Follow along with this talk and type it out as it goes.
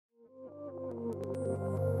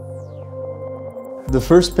The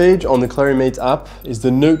first page on the ClariMate app is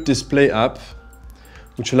the Note Display app,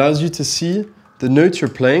 which allows you to see the note you're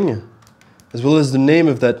playing, as well as the name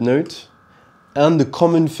of that note and the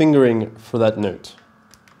common fingering for that note.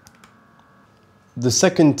 The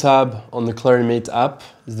second tab on the ClariMate app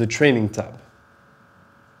is the Training tab.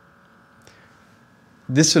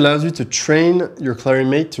 This allows you to train your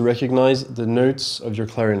ClariMate to recognize the notes of your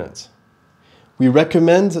clarinet. We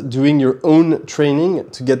recommend doing your own training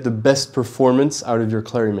to get the best performance out of your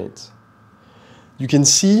ClariMate. You can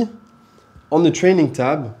see on the Training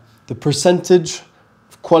tab the percentage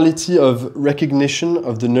quality of recognition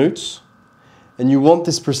of the notes, and you want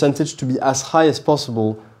this percentage to be as high as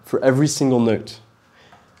possible for every single note.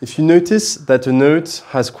 If you notice that a note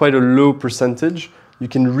has quite a low percentage, you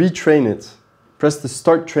can retrain it. Press the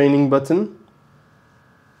Start Training button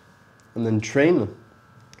and then train.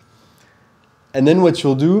 And then what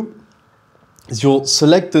you'll do is you'll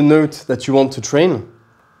select the note that you want to train,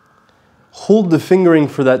 hold the fingering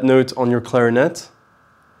for that note on your clarinet,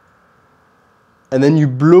 and then you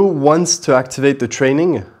blow once to activate the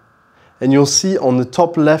training, and you'll see on the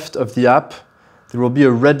top left of the app there will be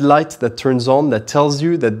a red light that turns on that tells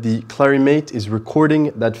you that the ClariMate is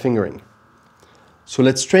recording that fingering. So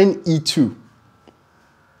let's train E2.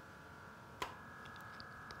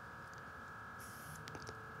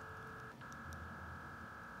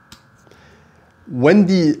 When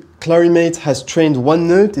the ClariMate has trained one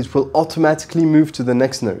note, it will automatically move to the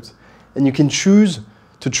next note. And you can choose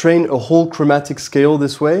to train a whole chromatic scale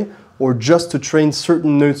this way, or just to train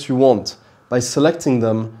certain notes you want by selecting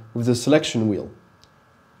them with the selection wheel.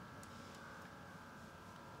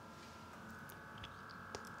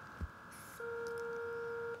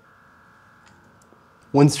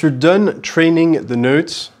 Once you're done training the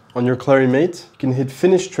notes on your ClariMate, you can hit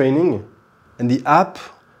Finish Training, and the app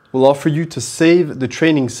will offer you to save the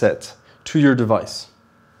training set to your device.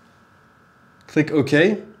 Click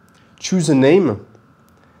OK, choose a name,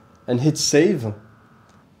 and hit Save.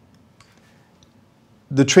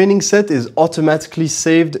 The training set is automatically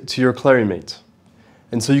saved to your ClariMate.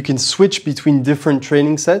 And so you can switch between different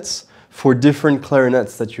training sets for different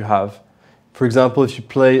clarinets that you have. For example, if you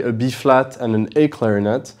play a B flat and an A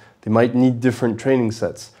clarinet, they might need different training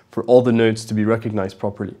sets for all the notes to be recognized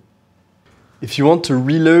properly. If you want to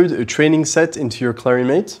reload a training set into your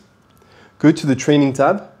ClariMate, go to the Training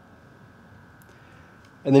tab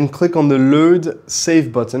and then click on the Load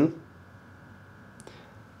Save button.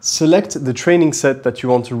 Select the training set that you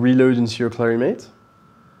want to reload into your ClariMate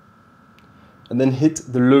and then hit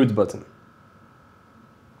the Load button.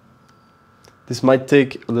 This might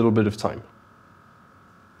take a little bit of time.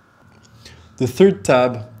 The third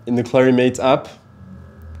tab in the ClariMate app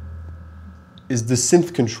is the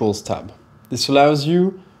Synth Controls tab. This allows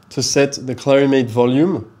you to set the ClariMate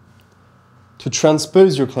volume, to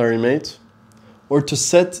transpose your ClariMate, or to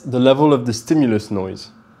set the level of the stimulus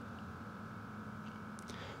noise.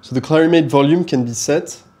 So the ClariMate volume can be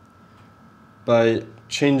set by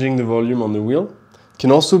changing the volume on the wheel. It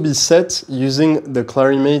can also be set using the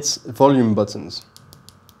ClariMate's volume buttons.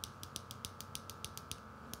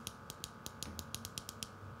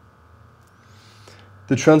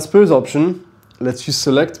 The transpose option lets you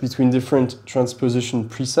select between different transposition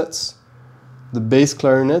presets: the bass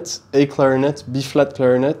clarinet, A clarinet, B flat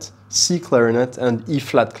clarinet, C clarinet, and E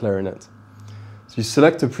flat clarinet. So you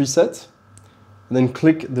select a preset, and then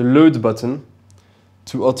click the Load button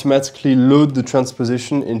to automatically load the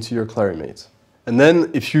transposition into your ClariMate. And then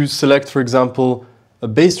if you select, for example, a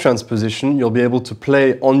bass transposition, you'll be able to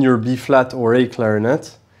play on your B flat or A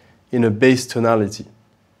clarinet in a bass tonality.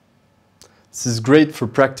 This is great for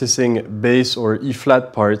practicing bass or E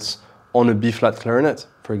flat parts on a B flat clarinet,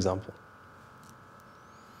 for example.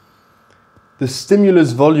 The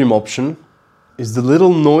stimulus volume option is the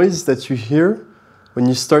little noise that you hear when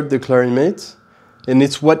you start the ClariMate, and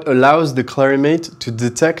it's what allows the ClariMate to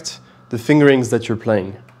detect the fingerings that you're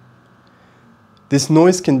playing. This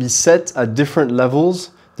noise can be set at different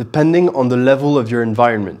levels depending on the level of your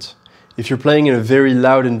environment. If you're playing in a very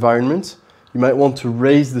loud environment, you might want to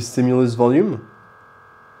raise the stimulus volume.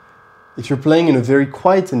 If you're playing in a very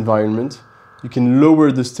quiet environment, you can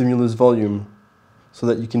lower the stimulus volume so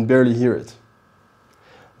that you can barely hear it.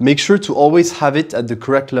 Make sure to always have it at the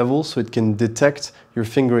correct level so it can detect your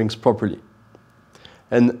fingerings properly.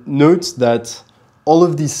 And note that all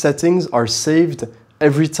of these settings are saved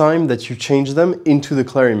every time that you change them into the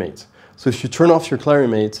ClariMate. So if you turn off your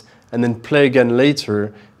ClariMate and then play again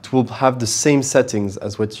later, it will have the same settings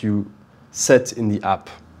as what you set in the app.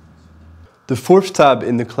 The fourth tab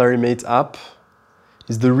in the ClariMate app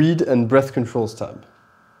is the Read and Breath Controls tab.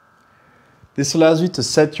 This allows you to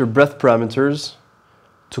set your breath parameters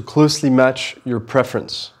to closely match your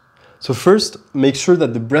preference. So first, make sure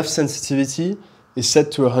that the breath sensitivity is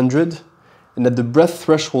set to 100 and that the breath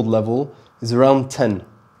threshold level is around 10.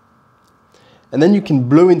 And then you can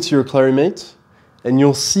blow into your ClariMate and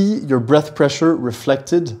you'll see your breath pressure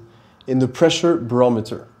reflected in the pressure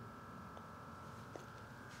barometer.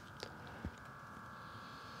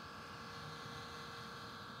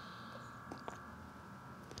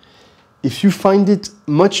 If you find it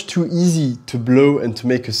much too easy to blow and to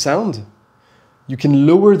make a sound, you can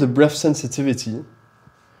lower the breath sensitivity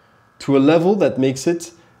to a level that makes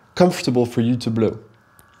it comfortable for you to blow.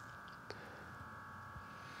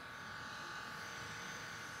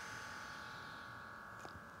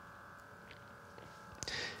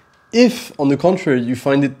 If, on the contrary, you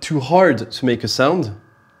find it too hard to make a sound,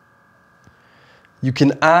 you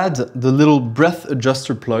can add the little breath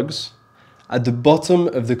adjuster plugs at the bottom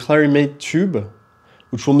of the ClariMate tube,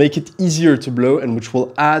 which will make it easier to blow and which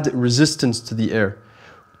will add resistance to the air.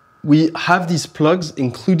 We have these plugs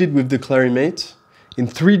included with the ClariMate in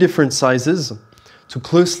 3 different sizes to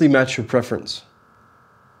closely match your preference.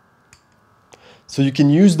 So you can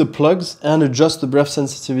use the plugs and adjust the breath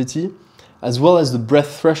sensitivity as well as the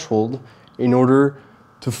breath threshold in order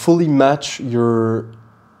to fully match your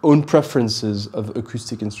own preferences of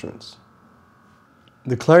acoustic instruments.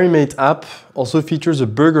 The ClariMate app also features a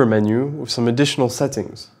burger menu with some additional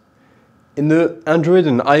settings. In the Android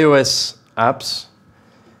and iOS apps,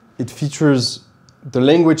 it features the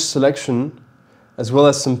language selection as well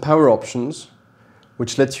as some power options,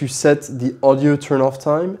 which lets you set the audio turn-off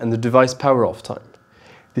time and the device power-off time.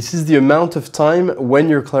 This is the amount of time when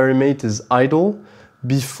your ClariMate is idle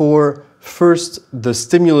before first the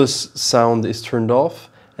stimulus sound is turned off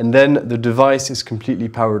and then the device is completely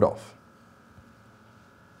powered off.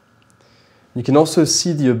 You can also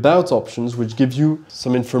see the About options, which give you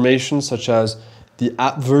some information such as the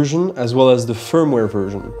app version as well as the firmware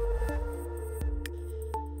version.